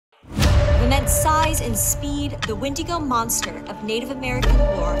immense size and speed, the Wendigo monster of Native American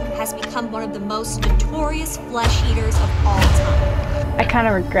lore has become one of the most notorious flesh eaters of all time. I kind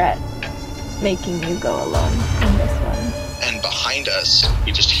of regret making you go alone in this one. And behind us,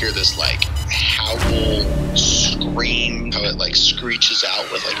 we just hear this like howl, scream, how it like screeches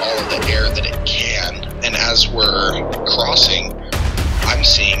out with like all of the air that it can. And as we're crossing, I'm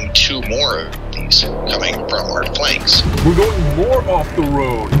seeing two more of these coming from our flanks. We're going more off the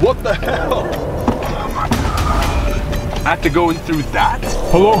road. What the hell? Oh my God. After going through that?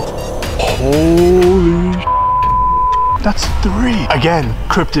 Hello? Holy sh**. That's 3. Again,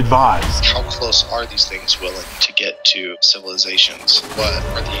 cryptid vibes. How close are these things willing to get to civilizations? What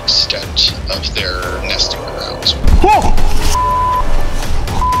are the extent of their nesting grounds? Whoa!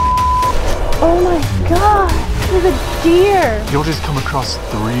 Oh my God, there's a deer. You'll just come across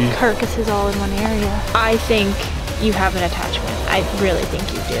 3 carcasses all in one area. I think you have an attachment. I really think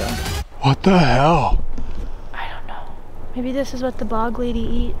you do. What the hell? I don't know. Maybe this is what the bog lady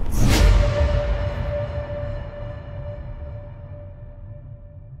eats.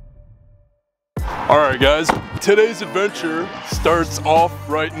 Alright guys, today's adventure starts off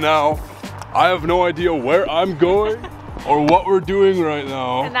right now. I have no idea where I'm going or what we're doing right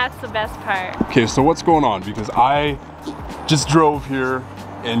now. And that's the best part. Okay, so what's going on? Because I just drove here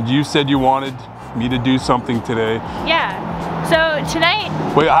and you said you wanted me to do something today. Yeah, so tonight...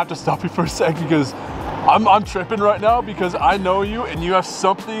 Wait, I have to stop you for a second because I'm tripping right now because I know you and you have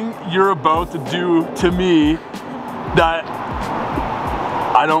something you're about to do to me that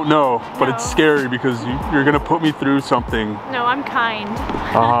I don't know, but it's scary because you're gonna put me through something. No, I'm kind.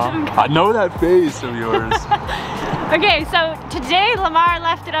 I know that face of yours. Okay, so today Lamar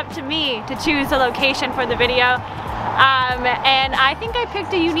left it up to me to choose a location for the video. And I think I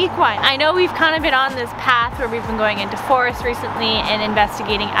picked a unique one. I know we've kind of been on this path where we've been going into forests recently and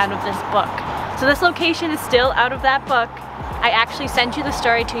investigating out of this book. So this location is still out of that book. I actually sent you the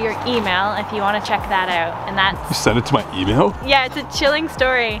story to your email if you want to check that out. And that's... You sent it to my email? Yeah, it's a chilling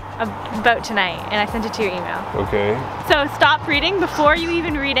story about tonight, and I sent it to your email. Okay. So stop reading before you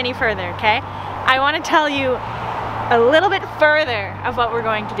even read any further, okay? I want to tell you a little bit further of what we're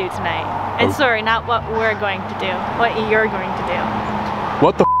going to do tonight. And sorry, not what we're going to do, what you're going to do.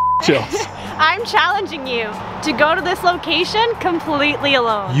 What the f, Chelsey? I'm challenging you to go to this location completely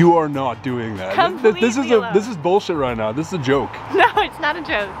alone. You are not doing that. Completely alone. This is bullshit right now. This is a joke. No, it's not a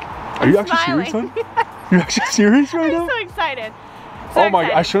joke. Are you actually serious, son? You're actually serious right now? I'm so excited. Oh my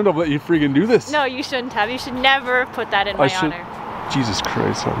God, I shouldn't have let you freaking do this. No, you shouldn't have. You should never put that in my honor. Jesus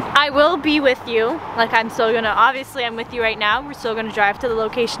Christ, son. I will be with you. Like, I'm still gonna, obviously I'm with you right now. We're still gonna drive to the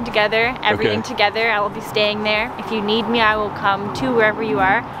location together, everything together. I will be staying there. If you need me, I will come to wherever you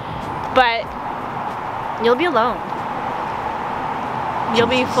are. But you'll be alone. You'll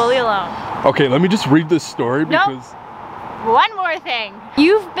be fully alone. Okay, let me just read this story because... One more thing.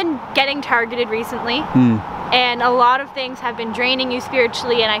 You've been getting targeted recently, and a lot of things have been draining you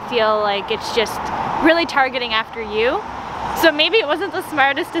spiritually, and I feel like it's just really targeting after you. So maybe it wasn't the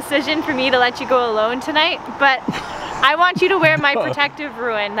smartest decision for me to let you go alone tonight, but I want you to wear my protective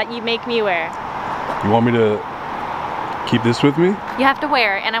ruin that you make me wear. You want me to keep this with me? You have to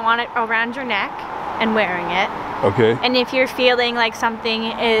wear it, and I want it around your neck and wearing it. Okay. And if you're feeling like something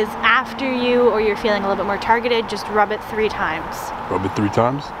is after you or you're feeling a little bit more targeted, just rub it 3 times. Rub it 3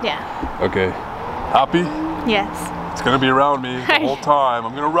 times? Yeah. Okay. Happy? Yes. It's gonna be around me the whole time.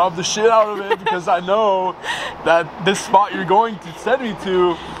 I'm gonna rub the shit out of it because I know that this spot you're going to send me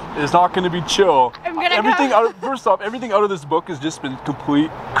to is not gonna be chill. First off, everything out of this book has just been complete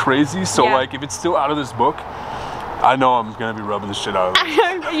crazy. So like, if it's still out of this book, I know I'm gonna be rubbing the shit out of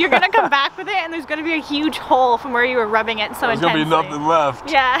it. You're gonna come back with it, and there's gonna be a huge hole from where you were rubbing it so intensely. There's gonna be nothing left.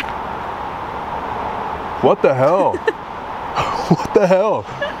 Yeah. What the hell? What the hell?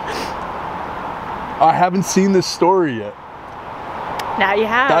 I haven't seen this story yet. Now you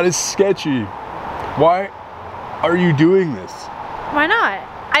have. That is sketchy. Why are you doing this? Why not?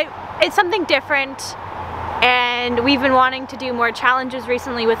 It's something different, and we've been wanting to do more challenges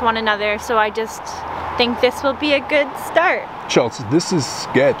recently with one another, so I just think this will be a good start. Chelsey, this is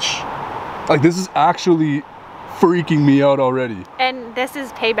sketch. Like, this is actually freaking me out already. And this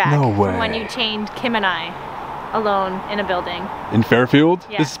is payback from when you chained Kim and I alone in a building. In Fairfield?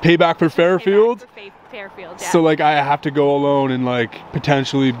 Yeah. This is payback for Fairfield? Payback for Fairfield, yeah. So like, I have to go alone and like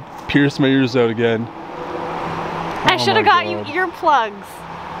potentially pierce my ears out again. I should have got you earplugs.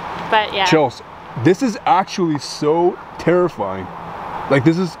 But yeah. Chelsey, this is actually so terrifying. Like,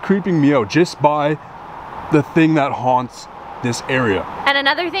 this is creeping me out just by the thing that haunts this area. And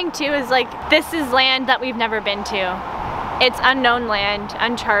another thing too is like, this is land that we've never been to. It's unknown land,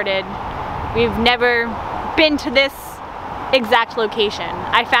 uncharted. We've never been to this exact location.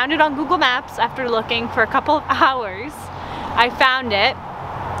 I found it on Google Maps after looking for a couple of hours. I found it.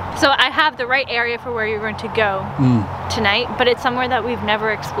 So I have the right area for where you're going to go tonight, but it's somewhere that we've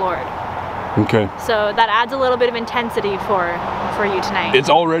never explored. Okay. So that adds a little bit of intensity for you tonight. It's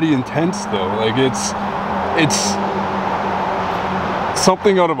already intense though. Like it's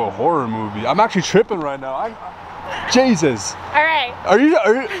something out of a horror movie. I'm actually tripping right now. Jesus. All right. Are you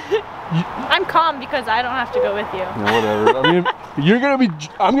I'm calm because I don't have to go with you. Yeah, whatever. I mean,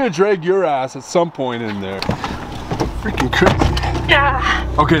 I'm gonna drag your ass at some point in there. Freaking crazy.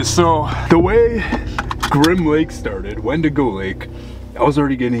 Yeah. Okay, so the way Grim Lake started, Wendigo Lake, I was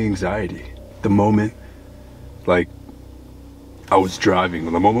already getting anxiety. The moment, like, I was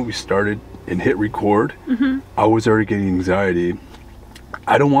driving, the moment we started and hit record, I was already getting anxiety.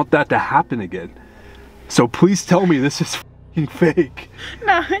 I don't want that to happen again. So please tell me this is f***ing fake.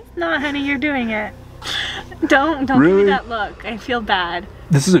 No, it's not, honey. You're doing it. Don't Really? give me that look. I feel bad.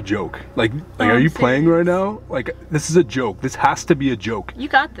 This is a joke. Like are you playing right now? Like, this is a joke. This has to be a joke. You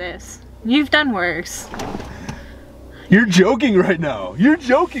got this. You've done worse. You're joking right now. You're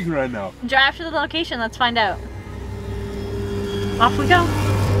joking right now. Drive to the location. Let's find out. Off we go.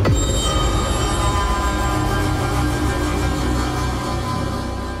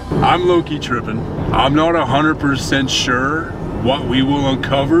 I'm low-key tripping. I'm not 100% sure what we will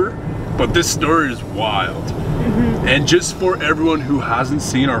uncover, but this story is wild. And just for everyone who hasn't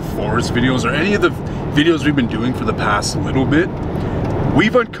seen our forest videos or any of the videos we've been doing for the past little bit,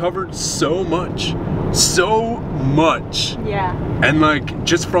 we've uncovered so much. So much. Yeah. And like,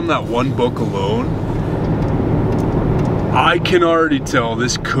 just from that one book alone, I can already tell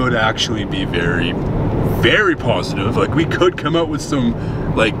this could actually be very, very positive. Like, we could come out with some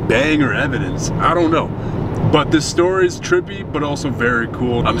like banger evidence. I don't know. But this story is trippy, but also very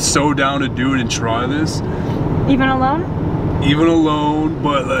cool. I'm so down to do it and try this. Even alone? Even alone,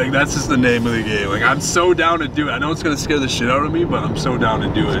 but like, that's just the name of the game. Like, I'm so down to do it. I know it's gonna scare the shit out of me, but I'm so down to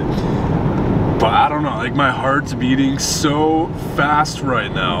do it. But I don't know, like, my heart's beating so fast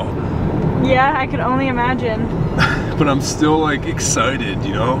right now. Yeah, I could only imagine. But I'm still like excited,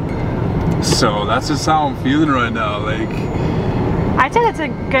 you know? So that's just how I'm feeling right now. Like, I'd say that's a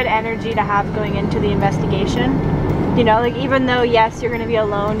good energy to have going into the investigation. You know, like, even though, yes, you're going to be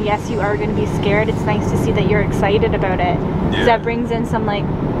alone, yes, you are going to be scared, it's nice to see that you're excited about it. Because that brings in some, like,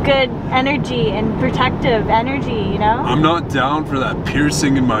 good energy and protective energy, you know? I'm not down for that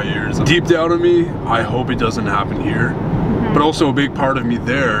piercing in my ears. Deep down in me, I hope it doesn't happen here. But also a big part of me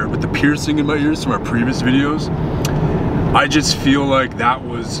there, with the piercing in my ears from our previous videos, I just feel like that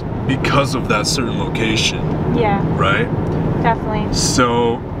was because of that certain location. Yeah. Right? Definitely.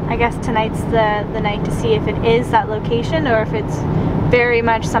 So I guess tonight's the night to see if it is that location or if it's very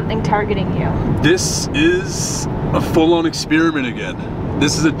much something targeting you. This is a full-on experiment again.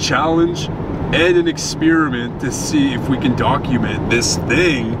 This is a challenge and an experiment to see if we can document this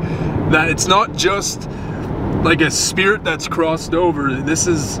thing, that it's not just like a spirit that's crossed over. This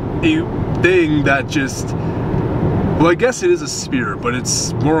is a thing that just, well, I guess it is a spirit, but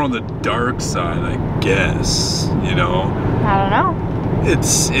it's more on the dark side, I guess, you know? I don't know.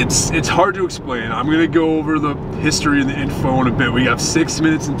 It's hard to explain. I'm gonna go over the history and the info in a bit. We have 6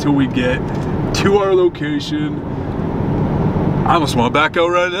 minutes until we get to our location. I almost want to back out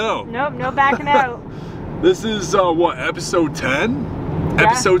right now. Nope, no backing out. This is what, episode 10? Yeah.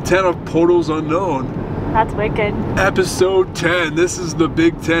 Episode 10 of Portals Unknown. That's wicked. Episode 10. This is the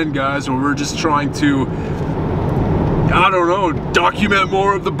Big 10, guys, where we're just trying to, I don't know, document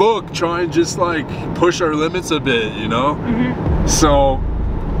more of the book, try and just like push our limits a bit, you know? So,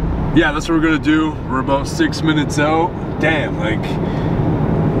 yeah, that's what we're gonna do. We're about 6 minutes out. Damn, like,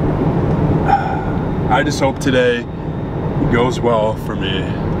 I just hope today goes well for me.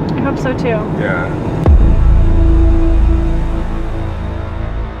 I hope so too. Yeah.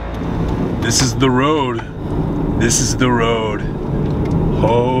 This is the road. This is the road.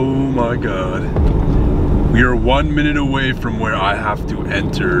 Oh my God. We are 1 minute away from where I have to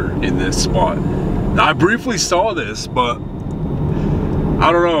enter in this spot. Now, I briefly saw this, but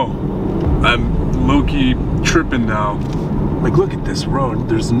I don't know. I'm low-key tripping now. Like, look at this road.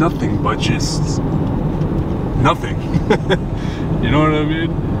 There's nothing but just nothing. You know what I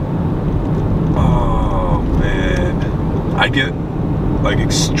mean? Oh man, I get like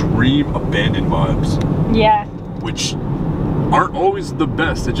extreme abandoned vibes. Yeah. Which aren't always the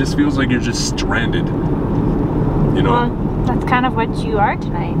best. It just feels like you're just stranded. You know? Well, that's kind of what you are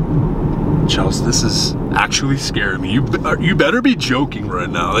tonight. Chelsey, this is actually scaring me. You better be joking right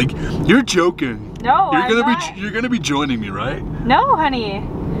now. Like, you're joking. No, you're gonna be joining me, right? No, honey.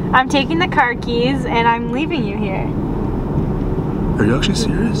 I'm taking the car keys and I'm leaving you here. Are you actually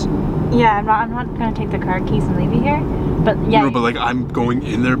serious? Yeah, I'm not gonna take the car keys and leave you here. But yeah. No, but like I'm going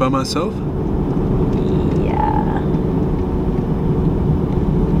in there by myself? Yeah.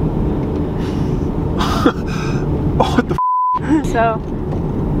 What the f? So,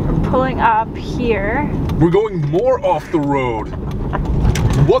 we're pulling up here. We're going more off the road.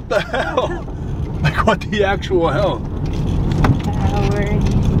 What the hell? Like what the actual hell?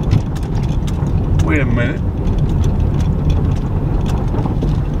 Wait a minute.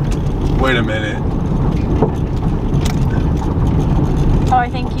 Wait a minute. Oh, I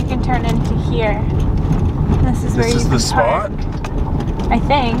think you can turn into here. This is where you can This is the spot? I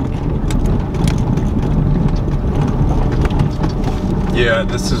think. Yeah,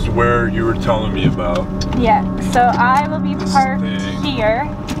 this is where you were telling me about. Yeah, so I will be parked here.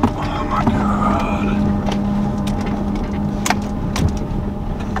 Oh my god.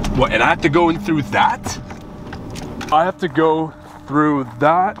 What, and I have to go in through that? I have to go through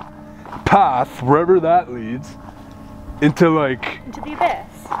that path, wherever that leads, into like... Into the abyss.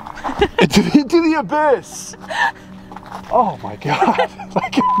 into the abyss! Oh my god.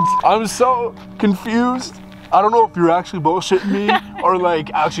 Like, I'm so confused. I don't know if you're actually bullshitting me or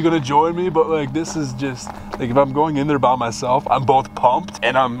like actually gonna join me, but like this is just like if I'm going in there by myself, I'm both pumped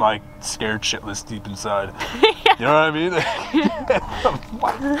and I'm like scared shitless deep inside. Yeah. You know what I mean? Oh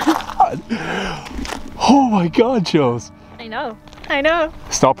my god. Oh my god, Chels. I know. I know.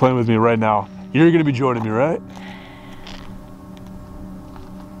 Stop playing with me right now. You're gonna be joining me, right?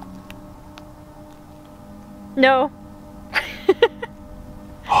 No.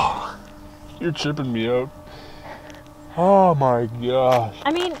 Oh, you're tripping me out. Oh my gosh.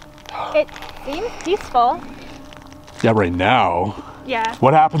 I mean, it seems peaceful. Yeah, right now. Yeah.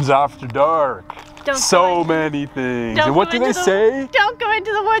 What happens after dark? So many things. And what do they say? Don't go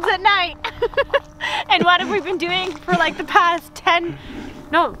into the woods at night. And what have we been doing for like the past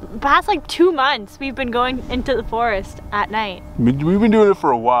past like 2 months? We've been going into the forest at night. We've been doing it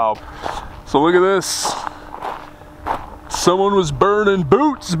for a while. So look at this. Someone was burning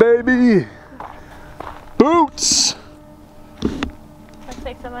boots, baby. Boots. Looks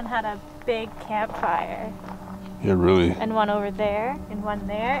like someone had a big campfire. Yeah, really. And one over there, and one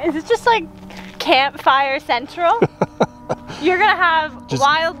there. Is it just like campfire central? You're gonna have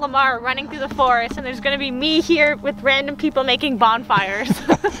wild Lamar running through the forest, and there's gonna be me here with random people making bonfires.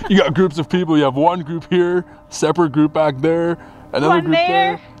 You got groups of people. You have one group here, separate group back there, another one group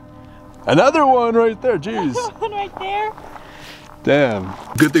there. Another one right there. Jeez. One right there. Damn.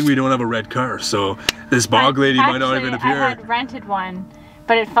 Good thing we don't have a red car, so this bog lady might not even appear. I had rented one,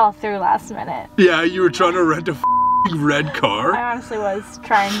 but it fell through last minute. Yeah, you were trying to rent a red car? I honestly was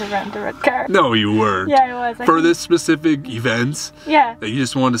trying to rent a red car. No, you weren't. Yeah, I was. For this specific event? Yeah. That you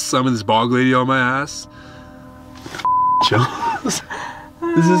just wanted to summon this bog lady on my ass? Chels.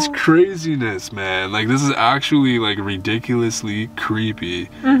 This is craziness, man. Like, this is actually, like, ridiculously creepy.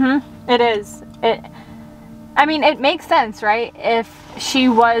 Mm-hmm. It is. I mean, it makes sense, right? If she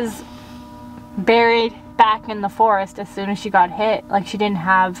was buried back in the forest as soon as she got hit, like she didn't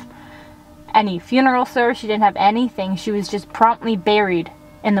have any funeral service, she didn't have anything. She was just promptly buried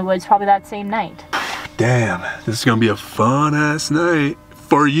in the woods probably that same night. Damn, this is gonna be a fun-ass night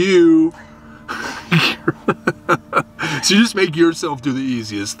for you. So you just make yourself do the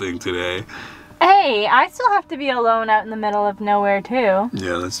easiest thing today. Hey, I still have to be alone out in the middle of nowhere too.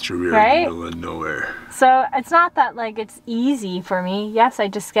 Yeah, that's true. We're right? in the middle of nowhere. So it's not that like it's easy for me. Yes, I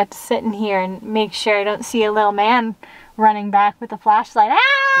just get to sit in here and make sure I don't see a little man running back with a flashlight.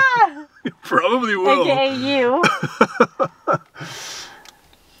 Ah! You probably will. AKA you.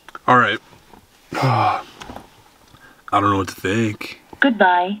 All right. I don't know what to think.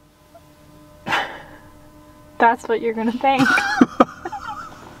 Goodbye. That's what you're gonna think.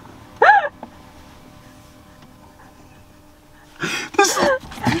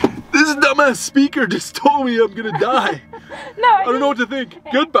 This dumbass speaker just told me I'm gonna die. No, I don't know what to think.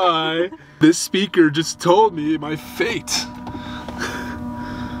 Goodbye. This speaker just told me my fate.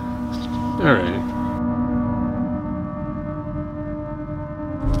 Alright.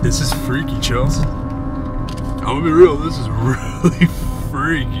 This is freaky, Chelsey. I'm gonna be real, this is really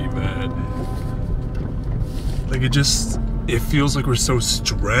freaky, man. Like it feels like we're so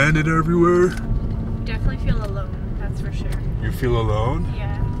stranded everywhere. Definitely feel alone, that's for sure. You feel alone?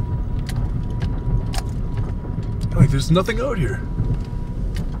 Yeah. Like there's nothing out here.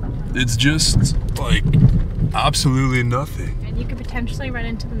 It's just like absolutely nothing. And you could potentially run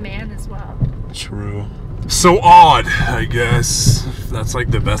into the man as well. True. So odd, I guess. That's like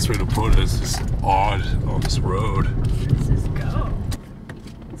the best way to put it. It's just odd on this road. Let's just go.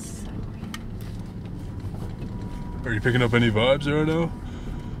 Are you picking up any vibes right now?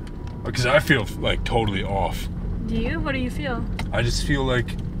 Because I feel like totally off. Do you? What do you feel? I just feel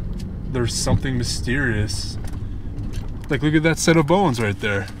like there's something mysterious. Like, look at that set of bones right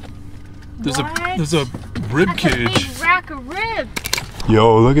there. There's a rib cage. That's a big rack of ribs.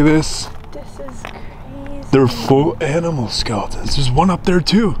 Yo, look at this. This is crazy. They're full animal skeletons. There's one up there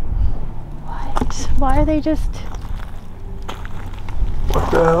too. What? Why are they just...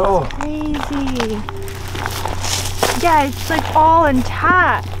 What the hell? Crazy. Yeah, it's like all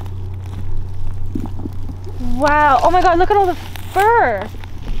intact. Wow. Oh my god, look at all the fur.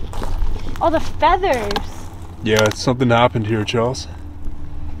 All the feathers. Yeah, something happened here, Chelsey.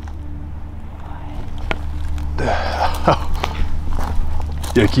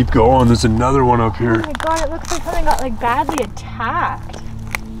 Yeah, keep going. There's another one up here. Oh my god, it looks like something got like badly attacked.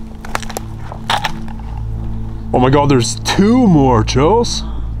 Oh my god, there's two more, Chelsey.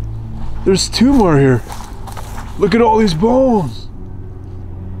 There's two more here. Look at all these bones.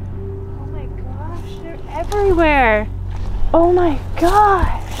 Oh my gosh, they're everywhere. Oh my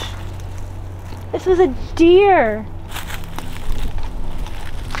gosh. This was a deer.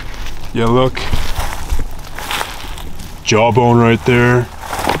 Yeah, look. Jawbone right there.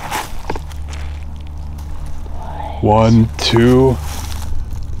 What? 1, 2,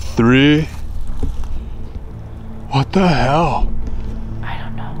 3. What the hell? I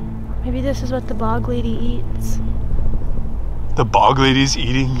don't know. Maybe this is what the bog lady eats. The bog lady's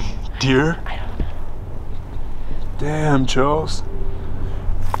eating deer? I don't know. Damn, Chelsey.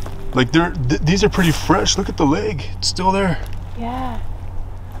 Like, these are pretty fresh. Look at the leg. It's still there. Yeah.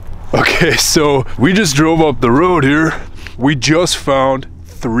 Okay, so we just drove up the road here. We just found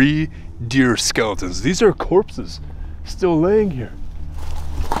 3 deer skeletons. These are corpses still laying here.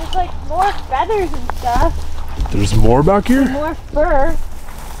 There's like more feathers and stuff. There's more back here? More fur.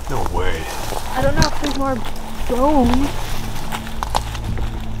 No way. I don't know if there's more bones.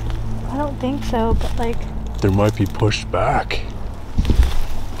 I don't think so, but like... There might be pushed back.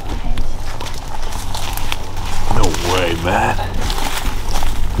 No way, man.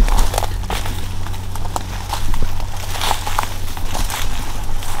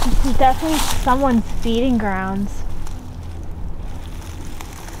 This is definitely someone's feeding grounds.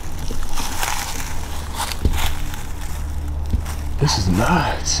 This is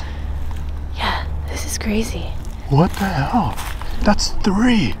nuts. Yeah, this is crazy. What the hell? That's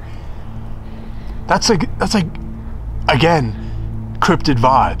 3. That's like, again, cryptid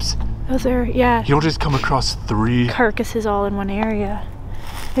vibes. Those are, yeah, You don't just come across 3 carcasses all in one area.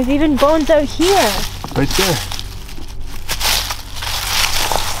 There's even bones out here. right there.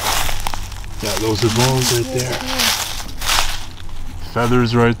 Yeah, those are bones right there.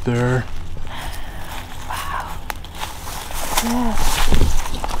 Feathers right there. Yeah.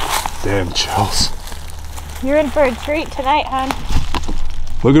 Damn, Chelsey. You're in for a treat tonight, hon.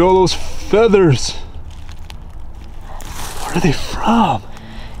 Look at all those feathers. Where are they from?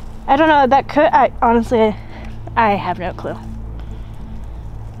 I don't know, that could, honestly, I have no clue.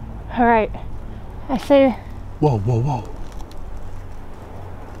 All right, I say... Whoa, whoa, whoa.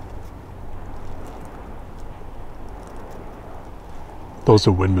 Those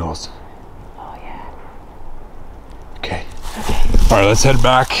are windmills. Oh yeah. Okay. All right, let's head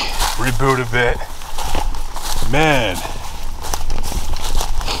back, reboot a bit. Man,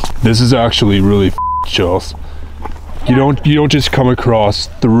 this is actually really Chelsey. You don't just come across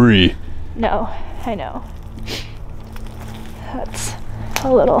 3. No, I know. That's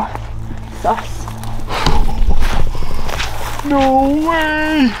a little sus. No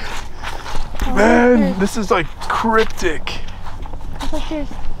way! Man, this is like cryptic. It's like there's...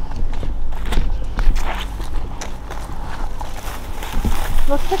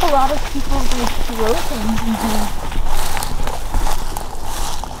 Looks like a lot of people like throw things in here.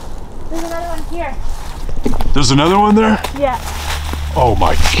 There's another one here. There's another one there? Yeah. Oh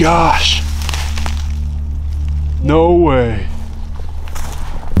my gosh. No way.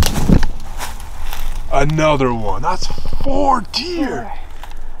 Another one. That's 4 deer.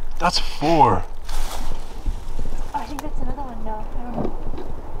 That's 4. I think that's another one, no. I don't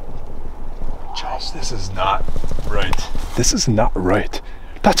know. Chelsey, this is not right. This is not right.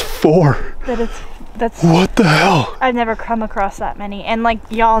 That's 4. That's... What the hell? I've never come across that many. And like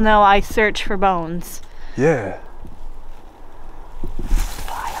y'all know, I search for bones. Yeah.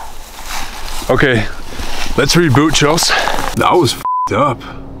 Okay, let's reboot, Chelsey. That was f***ed up.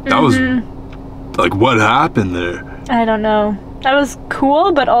 That was like, what happened there? I don't know. That was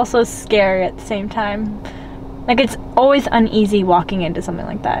cool, but also scary at the same time. Like, it's always uneasy walking into something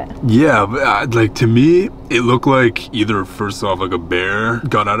like that. Yeah, but, like, to me, it looked like either, first off, like a bear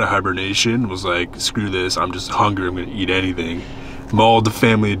got out of hibernation, was like, screw this, I'm just hungry, I'm gonna eat anything, mauled the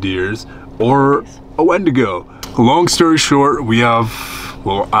family of deers, or a Wendigo. Long story short, we have,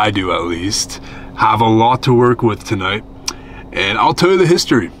 well, I do at least, have a lot to work with tonight, and I'll tell you the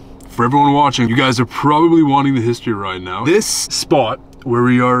history. For everyone watching, you guys are probably wanting the history right now. This spot where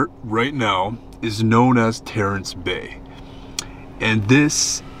we are right now is known as Terrence Bay. And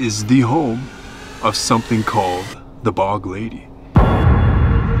this is the home of something called the Bog Lady.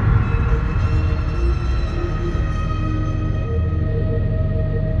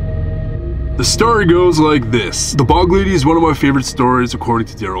 The story goes like this. The Bog Lady is one of my favorite stories according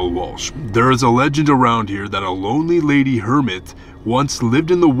to Daryl Walsh. There is a legend around here that a lonely lady hermit once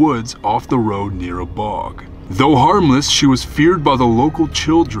lived in the woods off the road near a bog. Though harmless, she was feared by the local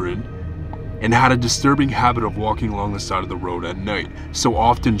children and had a disturbing habit of walking along the side of the road at night. So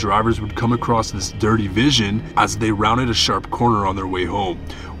often drivers would come across this dirty vision as they rounded a sharp corner on their way home.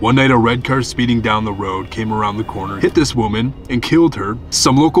 One night a red car speeding down the road came around the corner, hit this woman, and killed her.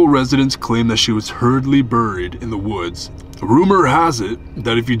 Some local residents claim that she was hurriedly buried in the woods. Rumor has it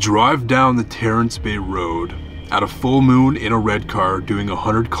that if you drive down the Terrence Bay Road at a full moon in a red car doing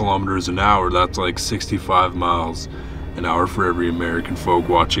 100 kilometers an hour, that's like 65 miles an hour for every American folk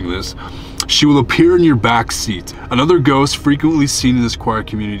watching this, she will appear in your back seat. Another ghost frequently seen in this quiet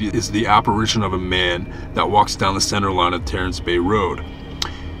community is the apparition of a man that walks down the center line of Terrence Bay Road.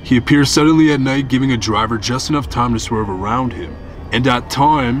 He appears suddenly at night, giving a driver just enough time to swerve around him. And at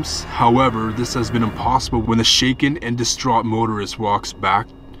times, however, this has been impossible when the shaken and distraught motorist walks back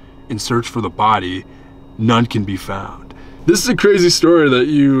in search for the body. None can be found. This is a crazy story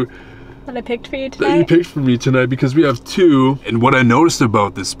that I picked for you tonight? That you picked for me tonight, because we have two. And what I noticed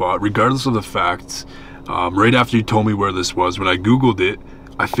about this spot, regardless of the fact, right after you told me where this was, when I Googled it,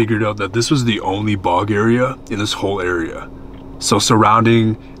 I figured out that this was the only bog area in this whole area. So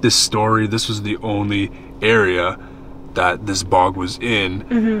surrounding this story, this was the only area that this bog was in,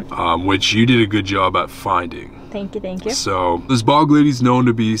 which you did a good job at finding. Thank you, thank you. So this Bog Lady's known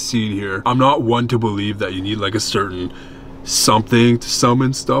to be seen here. I'm not one to believe that you need like a certain something to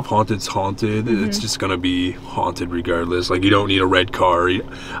summon stuff. Haunted's haunted. It's just gonna be haunted regardless. Like, you don't need a red car.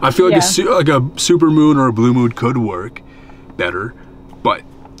 I feel like a super moon or a blue moon could work better, but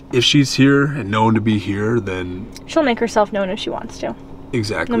if she's here and known to be here, then she'll make herself known if she wants to.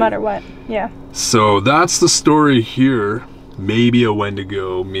 Exactly. No matter what. Yeah. So that's the story here. Maybe a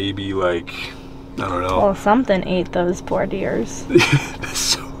Wendigo, maybe like, I don't know. Well, something ate those poor deers. That's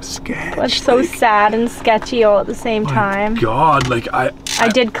so sketchy. That's so sad and sketchy all at the same time. God, like I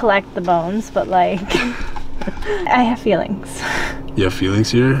did collect the bones, but like I have feelings. You have feelings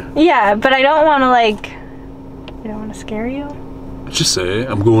here? Yeah, but I don't want to I don't want to scare you. Just say,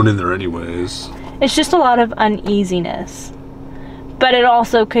 I'm going in there anyways. It's just a lot of uneasiness. But it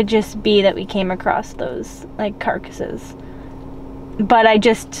also could just be that we came across those like carcasses. But I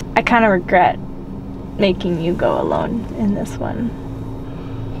kind of regret making you go alone in this one.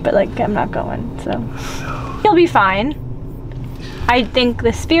 But like, I'm not going, so. You'll be fine. I think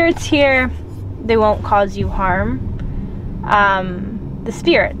the spirits here, they won't cause you harm. The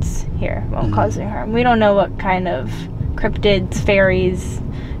spirits here won't cause you harm. We don't know what kind of cryptids, fairies,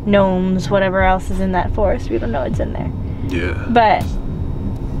 gnomes, whatever else is in that forest. We don't know what's in there. Yeah. But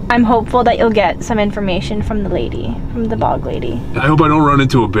I'm hopeful that you'll get some information from the lady, from the Bog Lady. I hope I don't run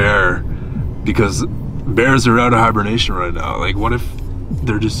into a bear, because bears are out of hibernation right now. Like, what if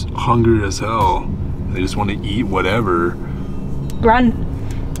they're just hungry as hell and they just want to eat whatever? Run.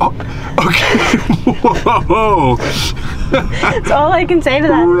 Oh, okay. Whoa. That's all I can say to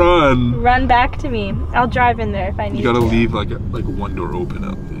that. Run. Run back to me. I'll drive in there if I need to. You gotta leave like one door open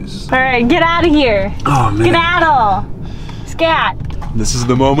at least. All right, get out of here. Oh man. Skedaddle. Scat. This is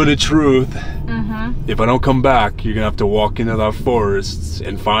the moment of truth. If I don't come back, you're gonna have to walk into that forest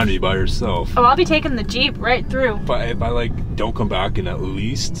and find me by yourself. Oh, I'll be taking the Jeep right through. If I like don't come back in at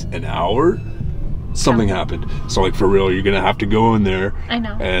least an hour, something happened. So like, for real, you're gonna have to go in there. I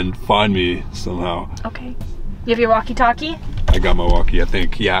know. And find me somehow. Okay. You have your walkie-talkie? I got my walkie, I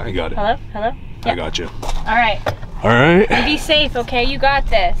think. Yeah, I got it. Hello? Hello? Yep. I got you. All right. All right. You be safe, okay? You got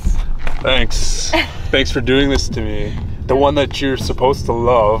this. Thanks. Thanks for doing this to me. The one that you're supposed to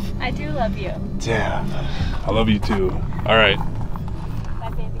love. I do love you. Damn. I love you too. All right. Bye,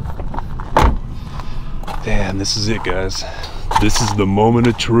 baby. Damn, this is it, guys. This is the moment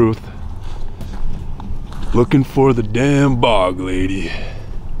of truth. Looking for the damn Bog Lady.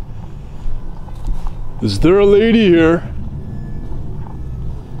 Is there a lady here?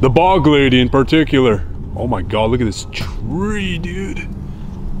 The Bog Lady in particular. Oh my god, look at this tree, dude.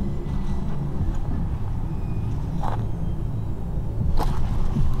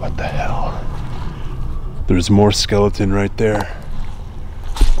 What the hell? There's more skeleton right there.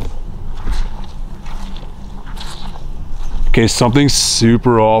 Okay, something's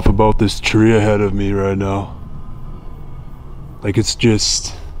super off about this tree ahead of me right now. Like it's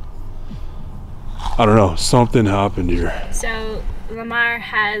just, I don't know, something happened here. So Lamar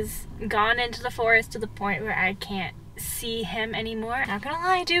has gone into the forest to the point where I can't see him anymore. Not gonna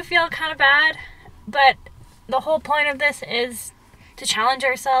lie, I do feel kind of bad, but the whole point of this is to challenge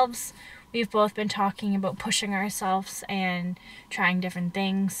ourselves. We've both been talking about pushing ourselves and trying different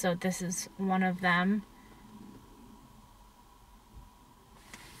things, so this is one of them.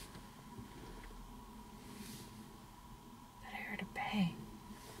 But I heard a bang.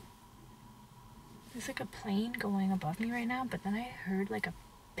 There's like a plane going above me right now, but then I heard like a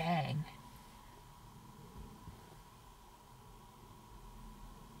bang.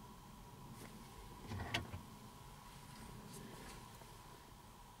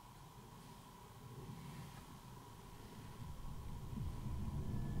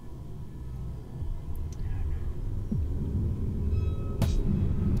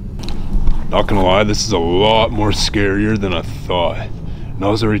 Not gonna lie, this is a lot more scarier than I thought. And I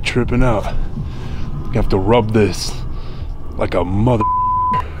was already tripping out. You have to rub this like a mother.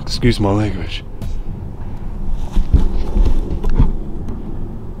 Excuse my language.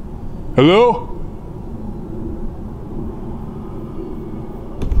 Hello?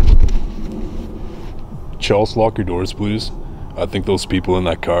 Chelsey, lock your doors, please. I think those people in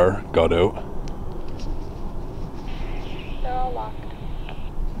that car got out. They're all locked.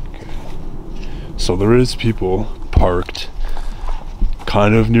 So there is people parked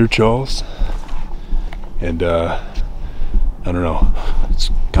kind of near Chelsey, and I don't know,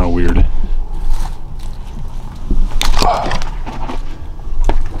 it's kind of weird.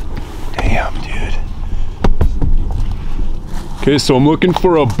 Damn, dude. Okay, so I'm looking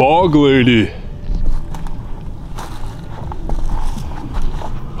for a bog lady.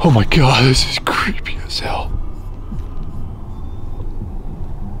 Oh my god, this is creepy as hell.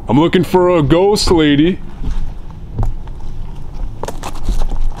 I'm looking for a ghost lady.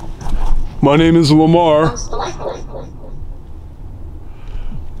 My name is Lamar.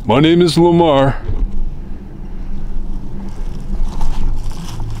 My name is Lamar.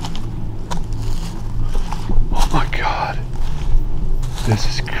 Oh my god. This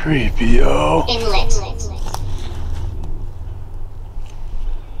is creepy, yo.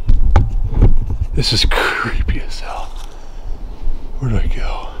 This is creepy as hell. Where'd I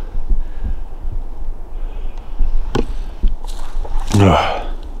go?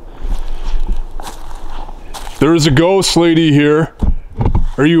 There is a ghost lady here.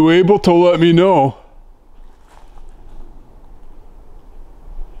 Are you able to let me know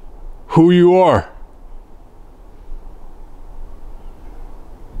who you are?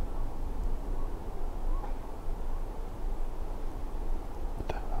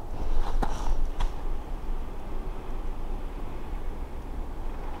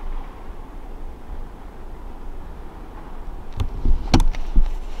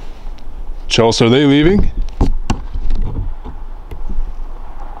 Chelsey, are they leaving?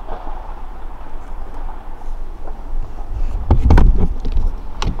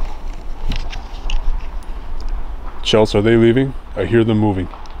 Chelsey, are they leaving? I hear them moving.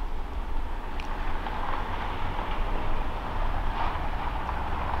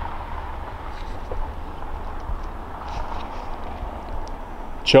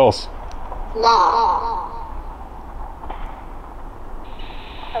 Chelsey.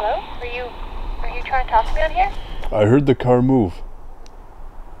 Hello? Are you trying to talk to me on here? I heard the car move.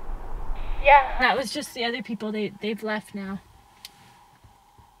 Yeah. That was just the other people. They've left now.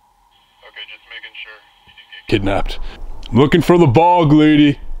 Okay, just making sure you didn't get kidnapped. I'm looking for the bog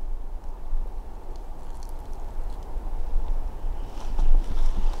lady.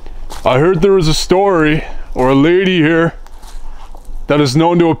 I heard there was a story, or a lady here, that is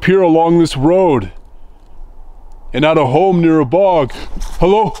known to appear along this road and at a home near a bog.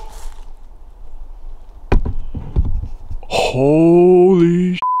 Hello?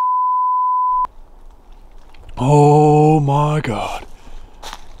 Holy sh**. Oh my god.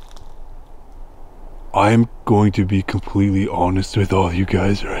 I'm going to be completely honest with all you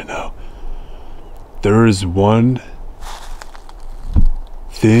guys right now. There is one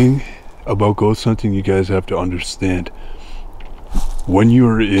thing about ghost hunting you guys have to understand. When you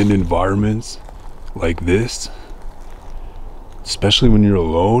are in environments like this, especially when you're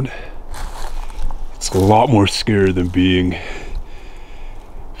alone, it's a lot more scary than being,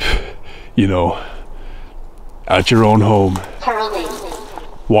 you know, at your own home,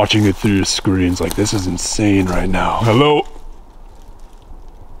 watching it through your screens. Like, this is insane right now. Hello.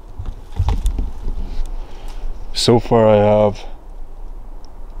 So far I have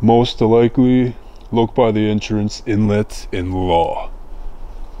most likely look by the entrance inlet in law.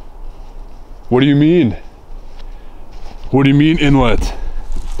 What do you mean? What do you mean inlet?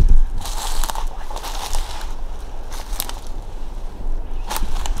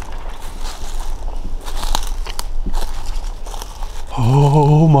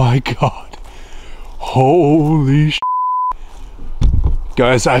 Oh my God. Holy sh**.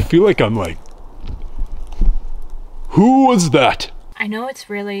 Guys, I feel like I'm like, who was that? I know it's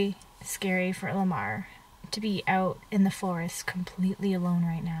really scary for Lamar to be out in the forest completely alone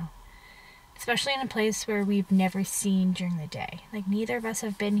right now. Especially in a place where we've never seen during the day. Like, neither of us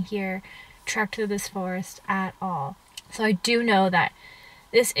have been here, trekked through this forest at all. So I do know that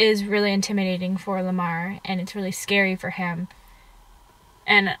this is really intimidating for Lamar, and it's really scary for him.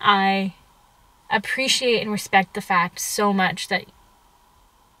 And I appreciate and respect the fact so much that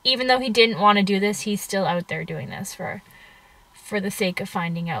even though he didn't want to do this, he's still out there doing this for the sake of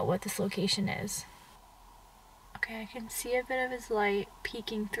finding out what this location is. Okay, I can see a bit of his light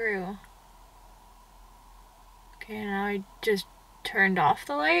peeking through. Okay, now I just turned off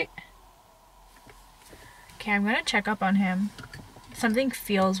the light. Okay, I'm gonna check up on him. Something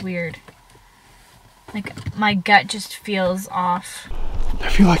feels weird. Like, my gut just feels off. I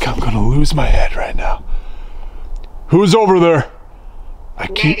feel like I'm gonna lose my head right now. Who's over there? I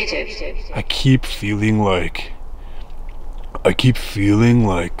keep feeling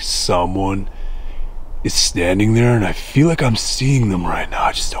like someone is standing there, and I feel like I'm seeing them right now.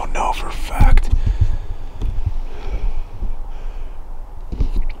 I just don't know for a fact.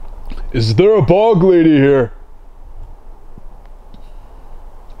 Is there a bog lady here?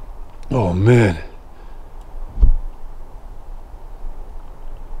 Oh man.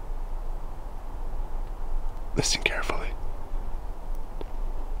 Listen carefully.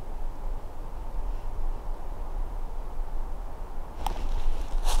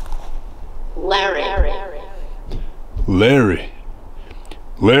 Larry,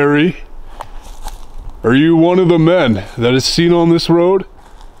 are you one of the men that is seen on this road?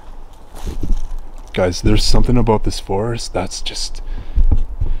 Guys, there's something about this forest that's just,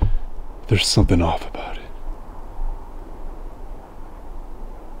 there's something off about it.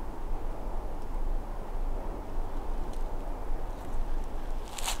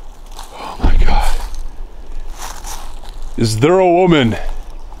 Oh my God. Is there a woman?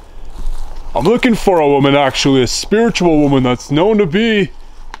 I'm looking for a woman, actually, a spiritual woman that's known to be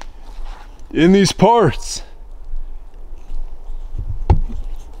in these parts.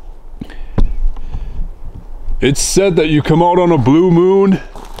 It's said that you come out on a blue moon,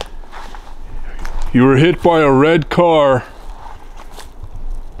 you were hit by a red car,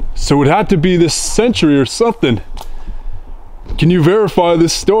 so it had to be this century or something. Can you verify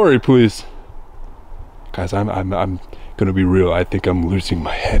this story, please? Guys, I'm gonna be real. I think I'm losing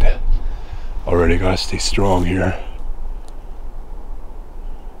my head. Already gotta stay strong here.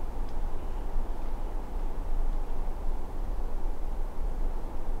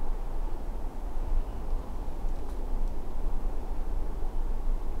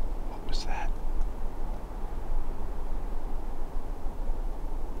 What was that?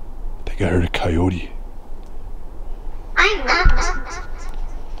 I think I heard a coyote.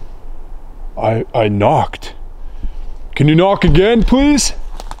 I knocked. Can you knock again, please?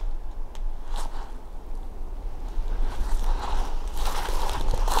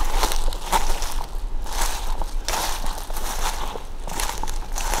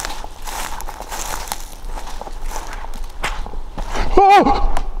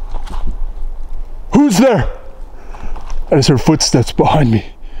 Oh! Who's there? I just heard footsteps behind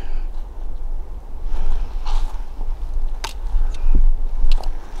me.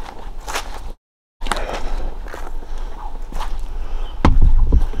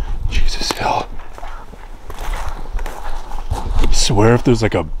 Jesus, Phil. I swear if there's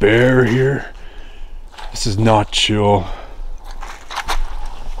like a bear here, this is not chill.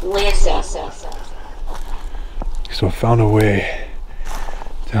 So I found a way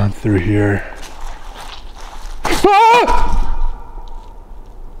down through here. Ah!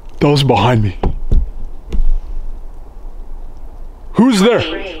 That was behind me. Who's there?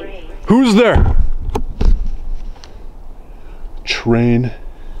 Who's there? Train.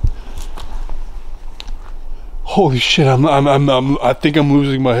 Holy shit! I think I'm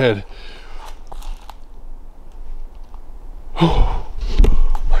losing my head. Oh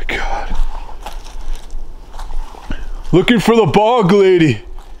my God! Looking for the bog lady.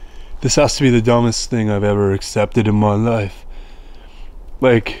 This has to be the dumbest thing I've ever accepted in my life.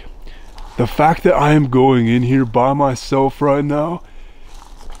 Like, the fact that I am going in here by myself right now,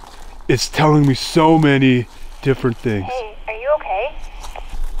 it's telling me so many different things. Hey, are you okay?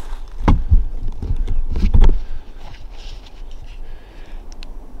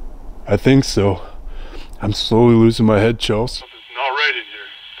 I think so. I'm slowly losing my head, Chelsey. Something's not right in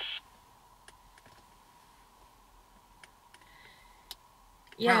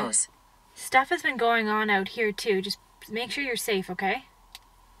here. Yeah. Rose. Stuff has been going on out here too. Just make sure you're safe, okay?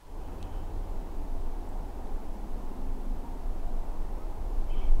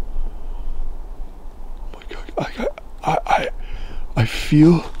 I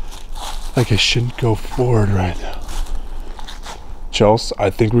feel like I shouldn't go forward right now. Chelsey, I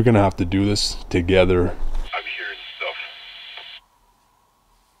think we're gonna have to do this together. I'm hearing stuff.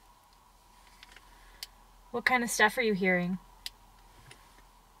 What kind of stuff are you hearing?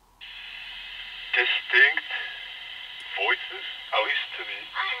 Distinct voices, at least to me.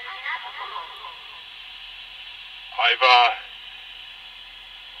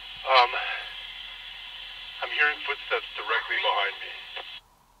 I'm hearing footsteps directly behind me.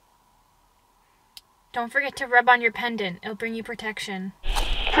 Don't forget to rub on your pendant. It'll bring you protection.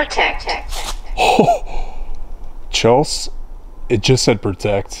 Protect. Chelsey, it just said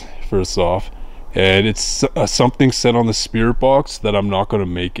protect, first off. And it's something said on the spirit box that I'm not gonna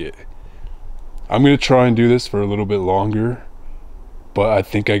make it. I'm gonna try and do this for a little bit longer, but I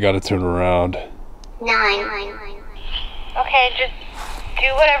think I gotta turn around. 9. Okay, just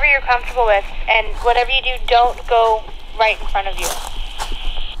do whatever you're comfortable with, and whatever you do, don't go right in front of you.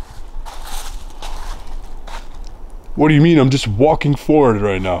 What do you mean? I'm just walking forward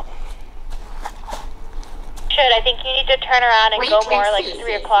right now. I think you need to turn around and Wait, go more let's like see.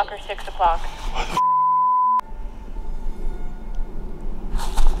 3 o'clock or 6 o'clock.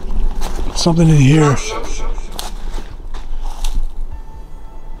 Something in here.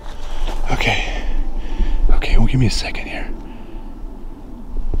 Okay, well, give me a second here.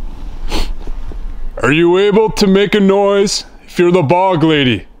 Are you able to make a noise if you're the bog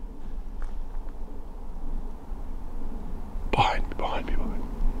lady? Behind me.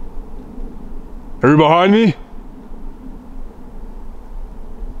 Are you behind me?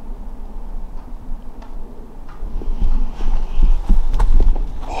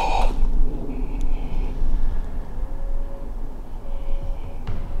 Oh.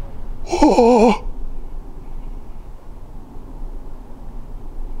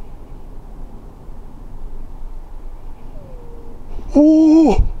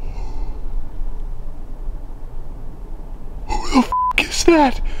 Oh. Who the f*** is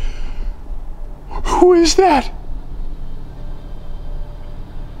that? Who is that?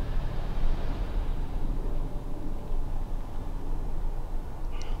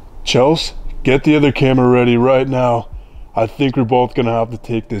 Chelsey, get the other camera ready right now. I think we're both gonna have to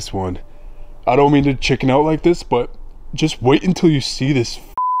take this one. I don't mean to chicken out like this, but just wait until you see this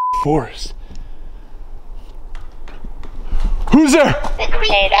forest. Who's there?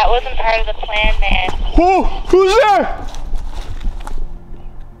 Hey, that wasn't part of the plan, man. Whoa, who's there?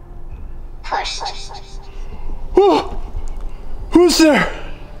 Push. Whoa, who's there?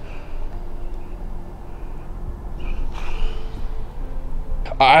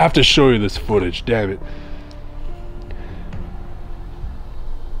 I have to show you this footage, damn it.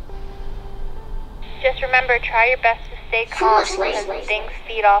 Just remember, try your best to stay calm because things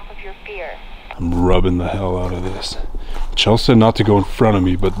feed off of your fear. I'm rubbing the hell out of this. Chelsey said not to go in front of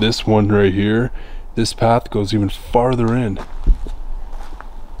me, but this one right here, this path goes even farther in.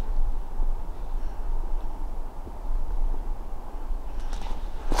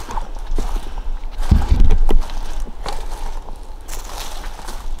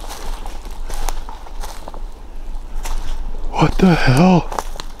 What the hell?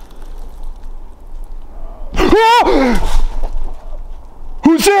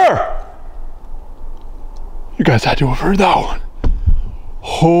 Who's there? You guys had to have heard that one.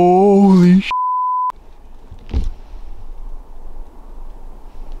 Holy sh**.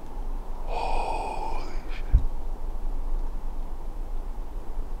 Holy shit.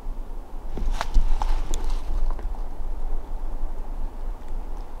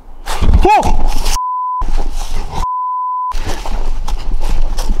 Whoa!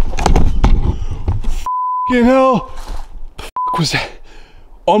 F***ing hell. The f*** was that?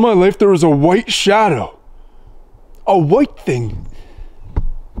 On my life there was a white shadow. A white thing.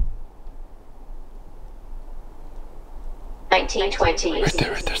 1920. Right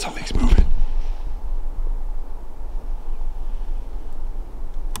there, something's moving.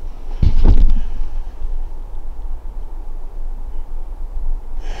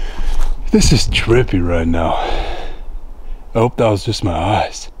 This is trippy right now. I hope that was just my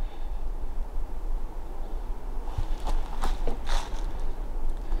eyes.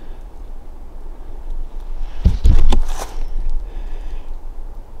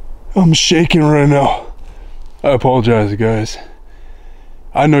 I'm shaking right now. I apologize, guys.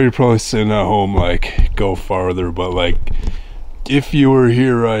 I know you're probably sitting at home like, go farther, but like, if you were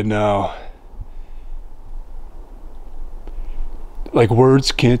here right now, like,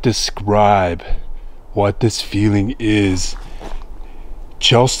 words can't describe what this feeling is.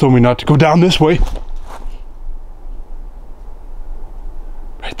 Chelsey told me not to go down this way.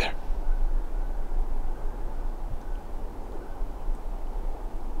 Right there.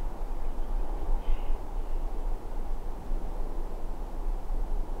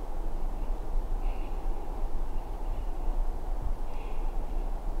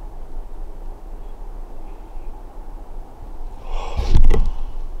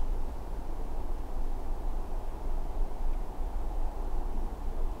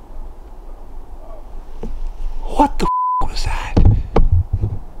 What the was that?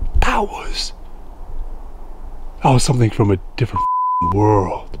 That was something from a different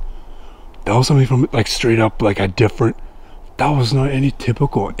world. That was something from like straight up like a different, that was not any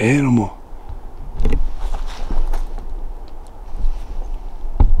typical animal.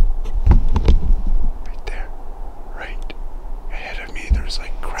 Right there, right ahead of me, there's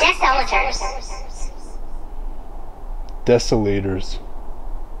like crap. Desolators.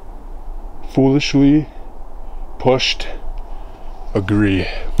 Foolishly pushed. Agree.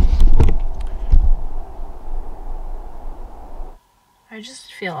 I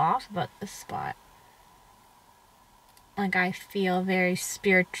just feel off about this spot. Like I feel very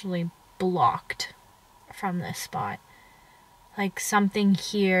spiritually blocked from this spot. Like something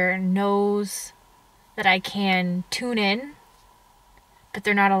here knows that I can tune in, but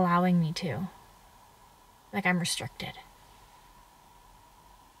they're not allowing me to. Like I'm restricted.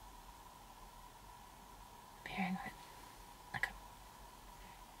 I'm hearing like a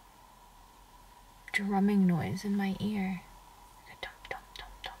drumming noise in my ear. Like a dum dum dum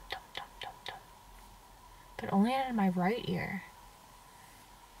dum dum dum dum dum. But only in my right ear.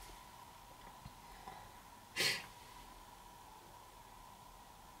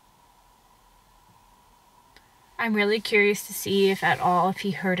 I'm really curious to see if at all if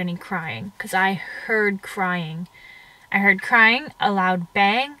he heard any crying, because I heard crying. I heard crying, a loud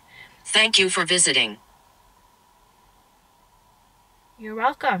bang. Thank you for visiting. You're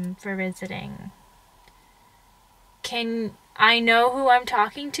welcome for visiting. Can I know who I'm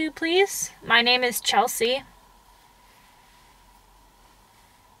talking to, please? My name is Chelsey.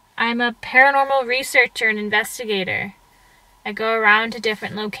 I'm a paranormal researcher and investigator. I go around to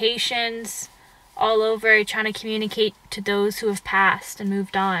different locations all over trying to communicate to those who have passed and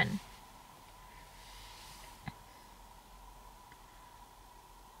moved on.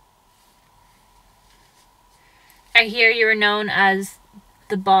 I hear you were known as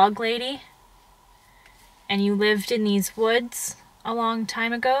the Bog Lady, and you lived in these woods a long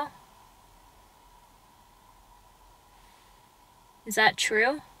time ago. Is that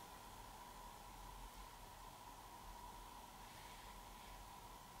true?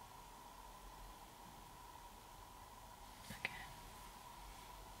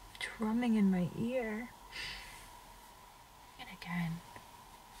 Drumming in my ear. And again.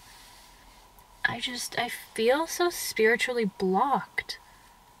 I feel so spiritually blocked.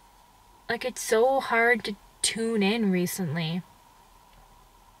 Like it's so hard to tune in recently.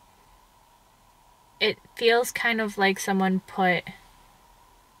 It feels kind of like someone put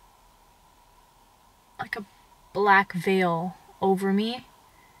like a black veil over me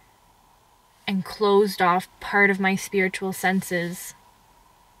and closed off part of my spiritual senses.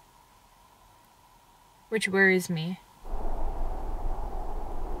 Which worries me.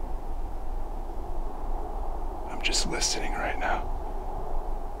 I'm just listening right now.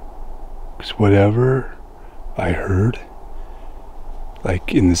 Because whatever I heard,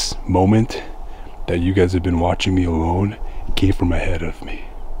 like in this moment that you guys have been watching me alone, came from ahead of me.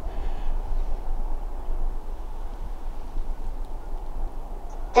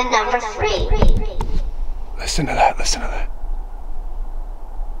 The number 3. Listen to that, listen to that.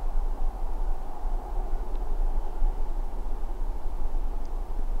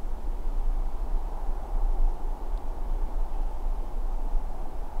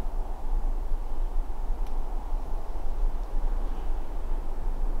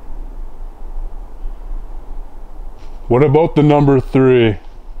 What about the number 3?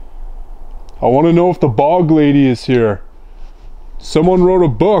 I want to know if the Bog Lady is here. Someone wrote a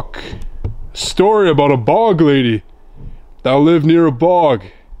book, a story about a bog lady that lived near a bog.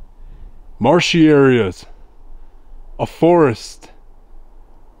 marshy areas, a forest,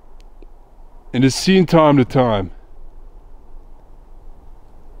 and is seen time to time.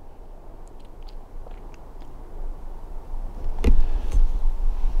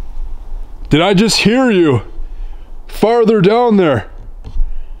 Did I just hear you? Farther down there.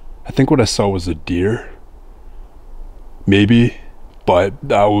 I think what I saw was a deer. Maybe, but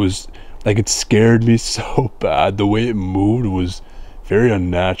that was, like, it scared me so bad. The way it moved was very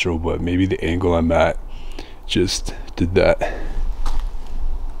unnatural, but maybe the angle I'm at just did that.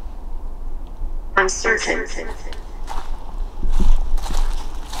 I'm certain.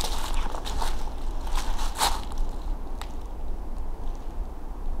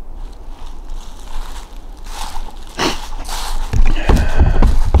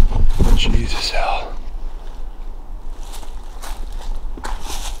 Jesus hell.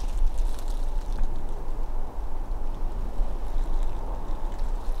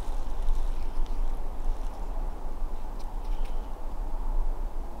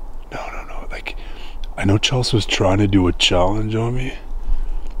 No. Like, I know Chelsey was trying to do a challenge on me,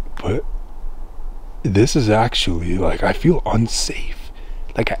 but this is actually, like, I feel unsafe.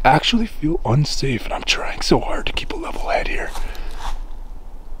 Like, I actually feel unsafe, and I'm trying so hard to keep a level head here.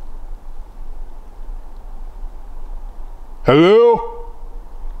 Hello?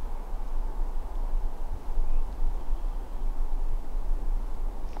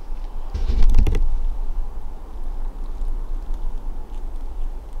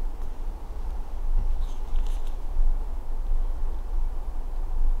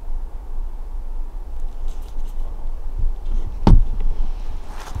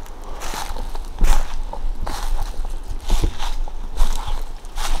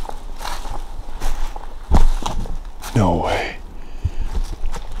 No way.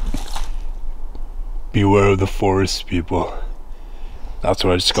 Beware of the forest, people. That's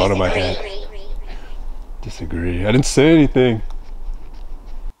what I just got in my head. Disagree. I didn't say anything.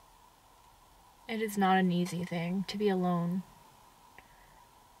 It is not an easy thing to be alone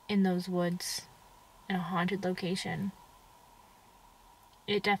in those woods in a haunted location.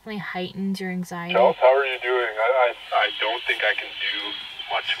 It definitely heightens your anxiety. Chelsey, how are you doing? I don't think I can do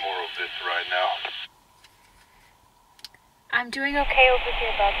much more of this right now. I'm doing okay over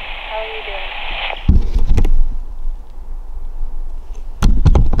here, bub. How are you doing?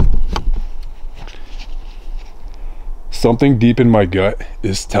 Something deep in my gut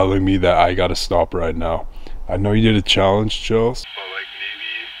is telling me that I gotta stop right now. I know you did a challenge, Chelsey. But, like, maybe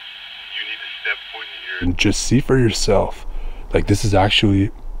you need to step foot in here And just see for yourself. Like, this is actually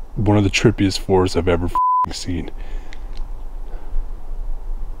one of the trippiest forests I've ever seen.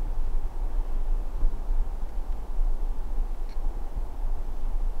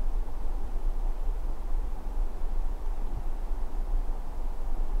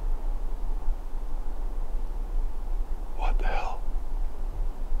 What the hell?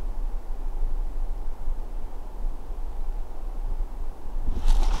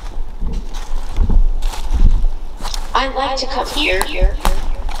 I'd like to come here.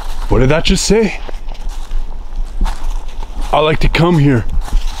 What did that just say? I like to come here.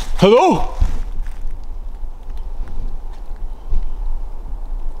 Hello?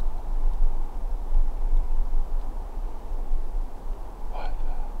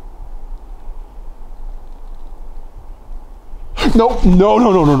 No.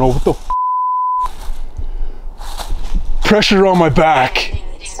 What the f? Pressure on my back.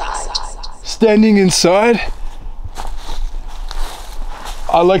 Standing inside?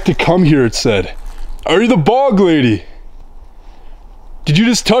 I like to come here, it said. Are you the bog lady? Did you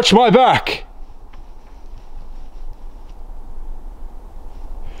just touch my back?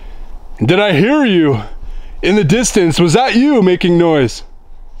 Did I hear you in the distance? Was that you making noise?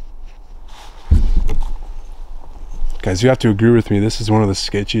 Guys, you have to agree with me. This is one of the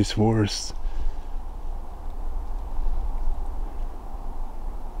sketchiest forests.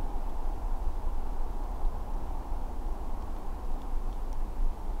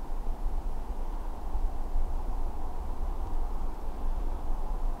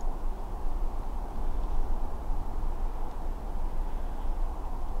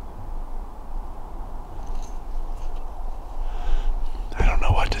 I don't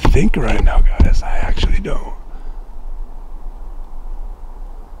know what to think right now, guys. I actually don't.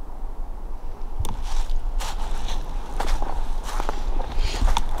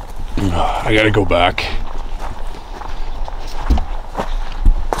 I gotta go back.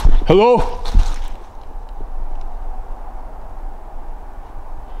 Hello?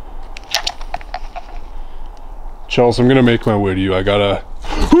 Chelsey, I'm gonna make my way to you. I gotta...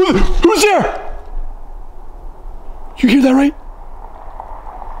 Who's there? You hear that right?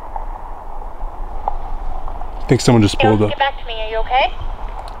 think someone just pulled up. Get back to me. Are you okay?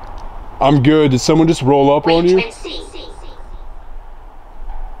 I'm good. Did someone just roll up on you?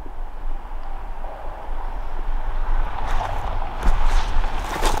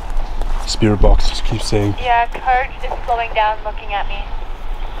 Spirit box just keeps saying. Yeah, car is slowing down looking at me.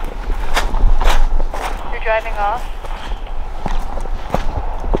 You're driving off?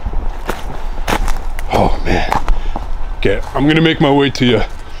 Oh man. Okay, I'm gonna make my way to you.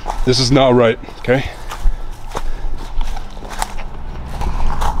 This is not right, okay?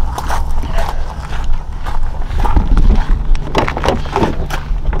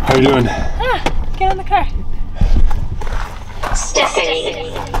 How you doing? Get in the car.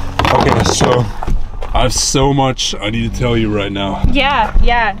 Stephanie. Okay, so I have so much I need to tell you right now. Yeah,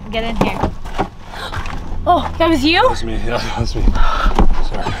 get in here. Oh, that was you? That was me, yeah, that was me.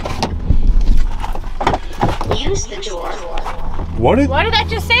 Sorry. Use the door. What did that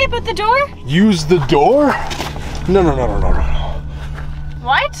just say about the door? Use the door? No.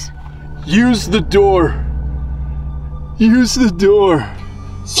 What? Use the door. Use the door.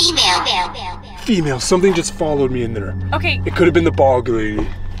 Female, something just followed me in there. Okay. It could have been the bog lady.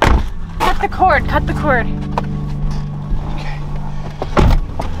 Cut the cord. Okay.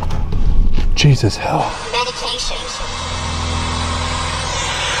 Jesus, hell. Medication.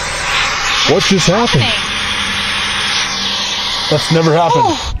 What just happened? That's never happened.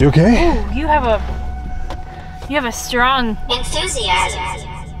 Oh. You okay? Ooh, you have a strong Enthusiasm.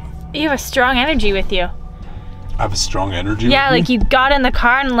 You have a strong energy with you. I have a strong energy. Yeah, like you got in the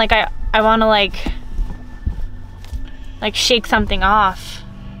car and like I want to like shake something off.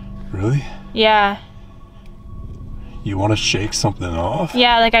 Really? Yeah. You want to shake something off?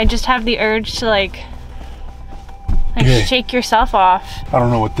 Yeah, like I just have the urge to like Okay. shake yourself off. I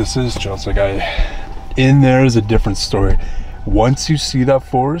don't know what this is, Chelsey. In there is a different story. Once you see that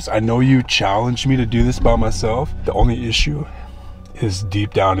forest, I know you challenged me to do this by myself. The only issue is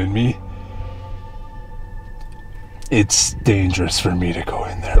deep down in me, it's dangerous for me to go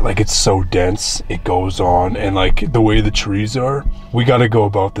in there. Like, it's so dense, it goes on, and like the way the trees are, we got to go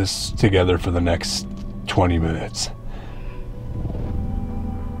about this together for the next 20 minutes.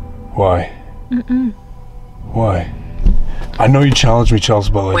 Why? Why? I know you challenged me,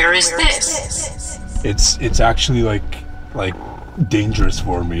 Chelsey, but like, Where is this? it's actually like dangerous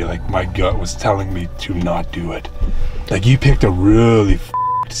for me. Like, my gut was telling me to not do it. Like, you picked a really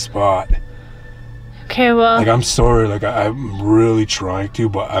spot. Okay, well. Like, I'm sorry, like I'm really trying to,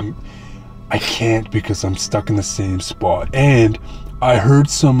 but I can't because I'm stuck in the same spot. And I heard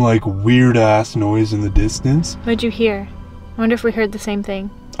some like weird ass noise in the distance. What'd you hear? I wonder if we heard the same thing.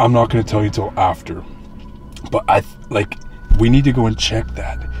 I'm not gonna tell you till after. But we need to go and check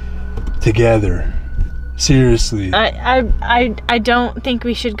that together. Seriously. I don't think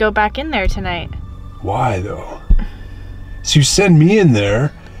we should go back in there tonight. Why though? So you send me in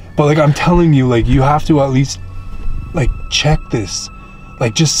there, but like I'm telling you, like you have to at least like check this.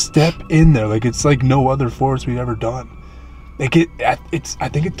 Like just step in there. Like it's like no other forest we've ever done. Like I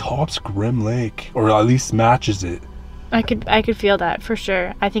think it tops Grim Lake, or at least matches it. I could feel that for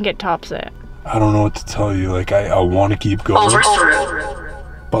sure. I think it tops it. I don't know what to tell you. Like I want to keep going,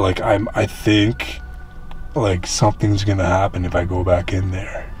 but like I think like something's gonna happen if I go back in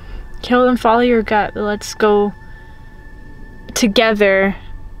there. Kill and follow your gut. Let's go together.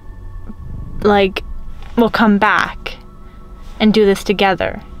 Like we'll come back and do this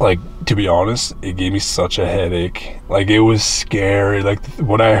together. Like, to be honest, it gave me such a headache. Like, it was scary. Like,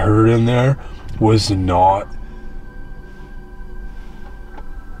 what I heard in there was not.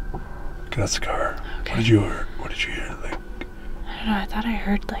 Okay, that's a car. Okay. What did you hear? What did you hear? Like, I don't know. I thought I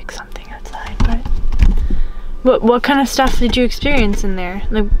heard like something outside, but what kind of stuff did you experience in there?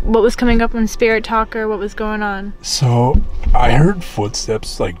 Like, what was coming up on Spirit Talk, or what was going on? so I heard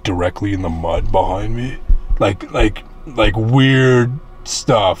footsteps like directly in the mud behind me, like weird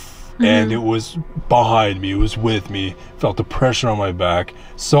stuff, and it was behind me. It was with me. Felt the pressure on my back.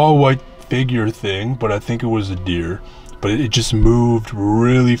 Saw a white figure thing, but I think it was a deer. But it just moved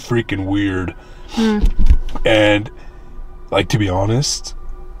really freaking weird. And like, to be honest,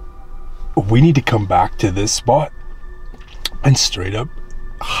 we need to come back to this spot and straight up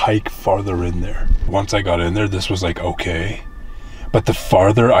hike farther in there. Once I got in there, this was like okay, but the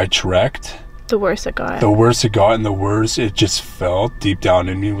farther I trekked, The worse it got. the worse it got, and the worse it just felt deep down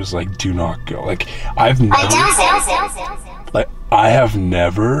in me was like, do not go. Like I have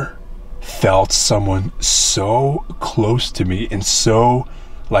never felt someone so close to me and so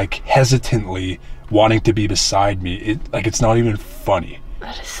like hesitantly wanting to be beside me. It's not even funny.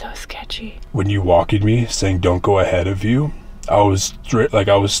 That is so sketchy. When you walked me saying don't go ahead of you, I was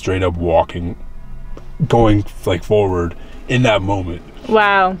straight up walking going like forward in that moment.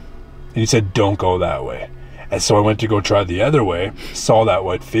 Wow. And he said, don't go that way. And so I went to go try the other way, saw that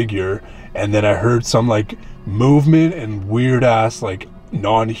white figure, and then I heard some like movement and weird ass like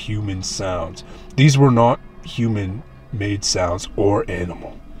non-human sounds. These were not human made sounds or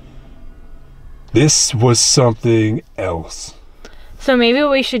animal. This was something else. So maybe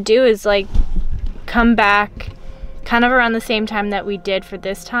what we should do is like come back kind of around the same time that we did for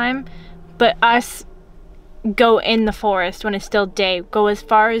this time, but us go in the forest when it's still day, go as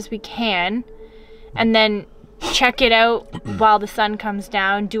far as we can, and then check it out while the sun comes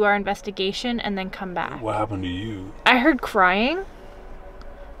down, do our investigation, and then come back. What happened to you? I heard crying,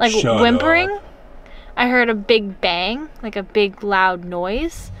 like Shut whimpering. up. I heard a big bang, like a big loud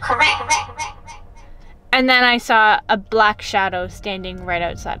noise. Correct. And then I saw a black shadow standing right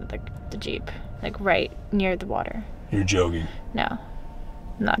outside of the Jeep, like right near the water. You're joking. No,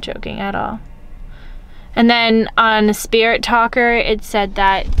 I'm not joking at all. And then on Spirit Talker, it said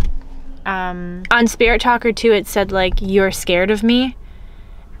that, on Spirit Talker too, it said like, you're scared of me.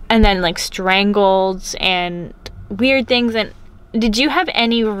 And then like strangled and weird things. And did you have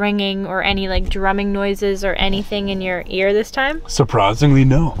any ringing or any like drumming noises or anything in your ear this time? Surprisingly,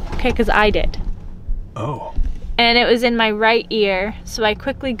 no. Okay, because I did. Oh. And it was in my right ear, so I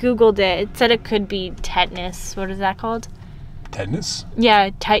quickly Googled it. It said it could be tetanus. What is that called? Tetanus?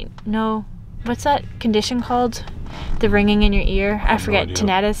 Yeah, no. What's that condition called? The ringing in your ear? I forget. No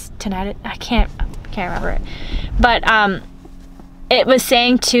Tinnitus. I can't remember it. But it was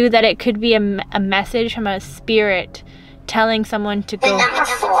saying too that it could be a message from a spirit telling someone to go. Number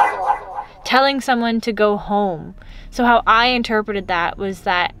 4. Telling someone to go home. So how I interpreted that was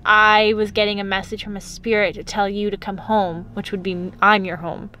that I was getting a message from a spirit to tell you to come home, which would be I'm your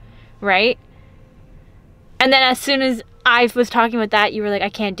home, right? And then as soon as I was talking with that, you were like, I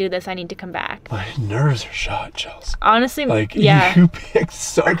can't do this, I need to come back. My nerves are shot, Chelsey. Honestly, like, yeah. You picked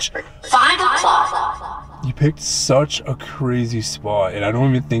such 5 o'clock. You picked such a crazy spot, and I don't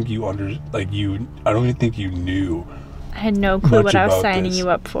even think you I don't even think you knew. I had no clue what I was signing you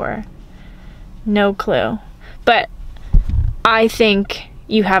up for. No clue. But I think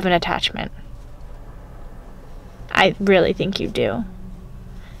you have an attachment. I really think you do.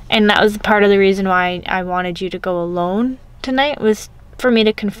 And that was part of the reason why I wanted you to go alone tonight, was for me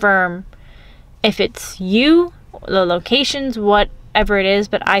to confirm if it's you, the locations, whatever it is,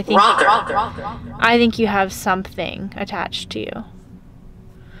 but I think I think you have something attached to you.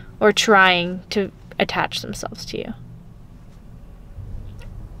 Or trying to attach themselves to you.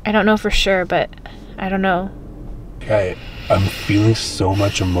 I don't know for sure, but I don't know. I'm feeling so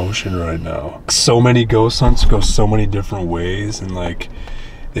much emotion right now. So many ghost hunts go so many different ways, and like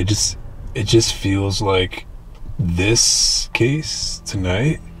it just feels like this case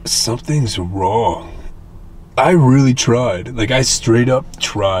tonight, something's wrong. I really tried. Like, I straight up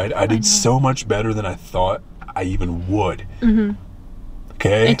tried. I did so much better than I thought I even would. Mm-hmm.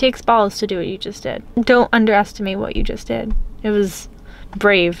 Okay? It takes balls to do what you just did. Don't underestimate what you just did. It was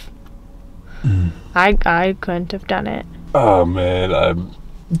brave. I couldn't have done it. Oh man, I'm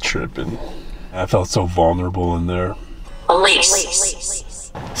tripping. I felt so vulnerable in there.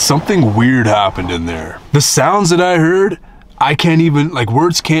 Police. Something weird happened in there. The sounds that I heard, I can't even, like,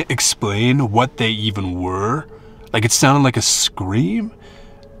 words can't explain what they even were. Like, it sounded like a scream,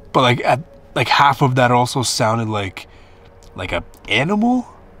 but like half of that also sounded like a animal.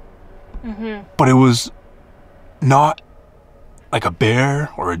 Mm-hmm. But it was not like a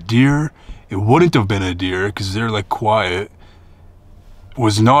bear or a deer. It wouldn't have been a deer because they're like quiet.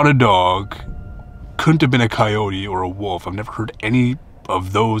 Was not a dog. Couldn't have been a coyote or a wolf. I've never heard any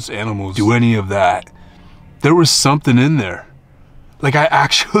of those animals do any of that. There was something in there. Like, I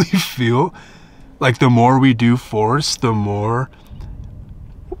actually feel like the more we do forest, the more,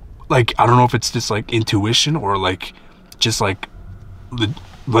 like, I don't know if it's just like intuition or like just like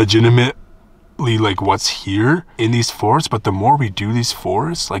legitimately like what's here in these forests, but the more we do these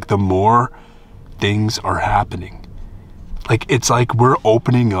forests, like the more things are happening. Like, it's like we're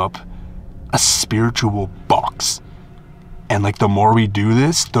opening up a spiritual box, and like the more we do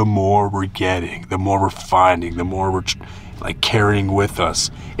this, the more we're getting, the more we're finding, the more we're like carrying with us.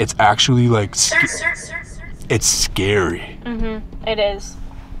 It's actually like it's scary. Mm-hmm. It is.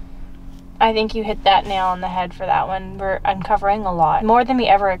 I think you hit that nail on the head for that one. We're uncovering a lot. More than we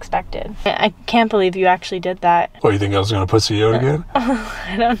ever expected. I can't believe you actually did that. What, you think I was gonna pussy you out again?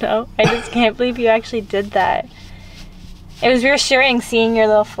 I don't know. I just can't believe you actually did that. It was reassuring seeing your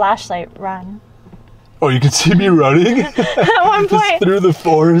little flashlight run. Oh, you could see me running? At one point. Just through the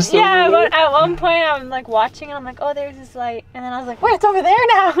forest? Yeah, but at one point I'm like watching and I'm like, oh, there's this light. And then I was like, wait, it's over there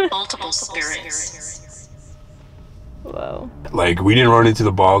now. Multiple spirits. Whoa. Like, we didn't run into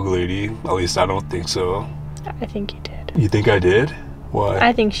the bog lady. At least I don't think so. I think you did. You think I did? Why?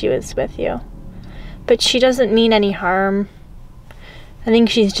 I think she was with you. But she doesn't mean any harm. I think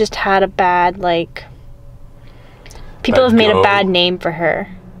she's just had a bad, like... People have made a bad name for her.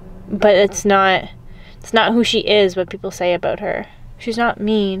 But it's not who she is, what people say about her. She's not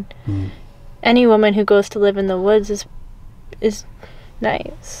mean. Any woman who goes to live in the woods is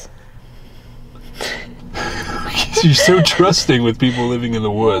nice. You're so trusting with people living in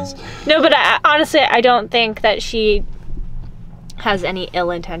the woods. No, but honestly, I don't think that she has any ill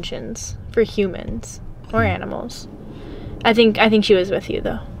intentions for humans or animals. I think she was with you,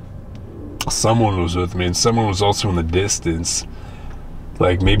 though. Someone was with me, and someone was also in the distance.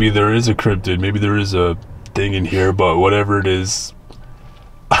 Like, maybe there is a cryptid, maybe there is a thing in here, but whatever it is,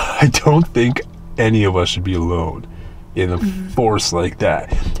 I don't think any of us should be alone in a forest like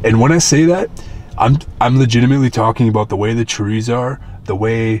that. And when I say that, I'm legitimately talking about the way the trees are, the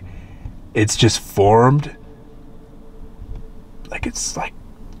way it's just formed. Like, it's like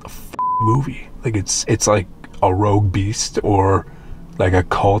a movie. Like, it's like a rogue beast, or like a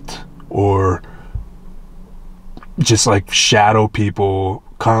cult, or just like shadow people,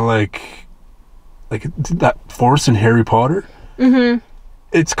 kind of like that forest in Harry Potter.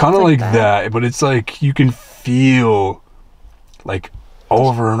 It's kind of like that, but it's like you can feel like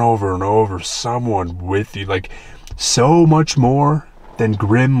over and over and over someone with you, like so much more than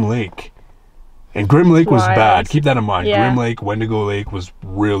Grim Lake. And Grim Lake was bad. Keep that in mind. Yeah. Grim Lake, Wendigo Lake was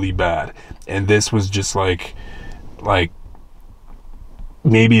really bad, and this was just like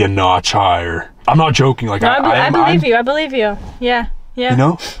maybe a notch higher. I'm not joking. Like, no, I believe you. I believe you. Yeah. You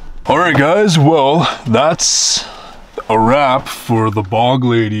know. All right, guys. Well, that's a wrap for the Bog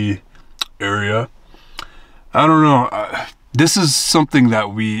Lady area. I don't know. This is something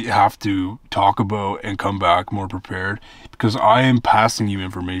that we have to talk about and come back more prepared, because I am passing you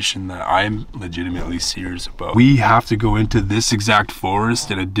information that I am legitimately serious about. We have to go into this exact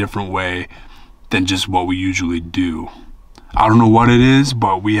forest in a different way than just what we usually do. I don't know what it is,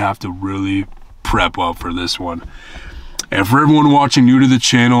 but we have to really prep up for this one. And for everyone watching new to the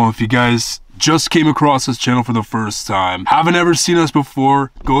channel, if you guys just came across this channel for the first time, haven't ever seen us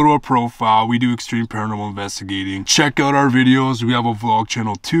before, go to our profile. We do extreme paranormal investigating. Check out our videos. We have a vlog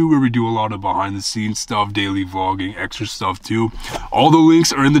channel too, where we do a lot of behind the scenes stuff, daily vlogging, extra stuff too. All the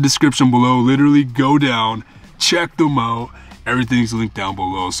links are in the description below. Literally go down, check them out. Everything's linked down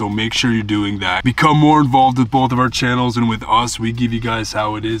below, so make sure you're doing that. Become more involved with both of our channels and with us. We give you guys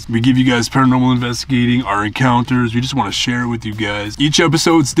how it is. We give you guys paranormal investigating, our encounters. We just want to share it with you guys. Each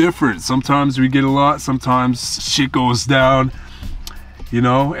episode's different. Sometimes we get a lot, sometimes shit goes down, you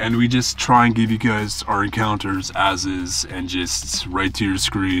know, and we just try and give you guys our encounters as is, and just right to your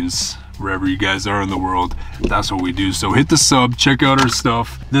screens wherever you guys are in the world. That's what we do. So hit the sub, check out our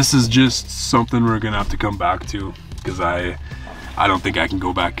stuff. This is just something we're gonna have to come back to, because I don't think I can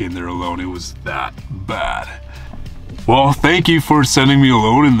go back in there alone. It was that bad. Well, thank you for sending me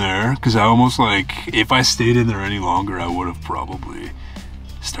alone in there, because I almost, like, if I stayed in there any longer, I would have probably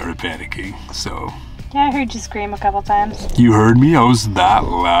started panicking. So yeah, I heard you scream a couple times. You heard me? I was that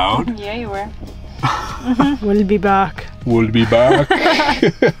loud. Yeah, you were. We'll be back. We'll be back.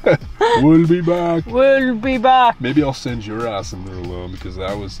 We'll be back. We'll be back. Maybe I'll send your ass in there alone, because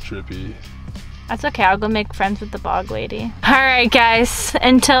that was trippy. That's okay, I'll go make friends with the Bog Lady. All right, guys,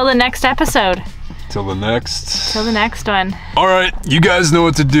 until the next episode. Till the next one. All right, you guys know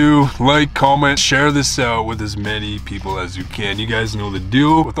what to do. Like, comment, share this out with as many people as you can. You guys know the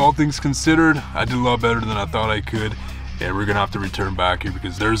deal. With all things considered, I did a lot better than I thought I could, and we're gonna have to return back here,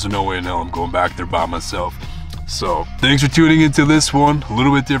 because there's no way in hell I'm going back there by myself. So thanks for tuning into this one. A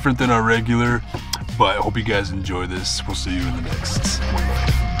little bit different than our regular, but I hope you guys enjoy this. We'll see you in the next one.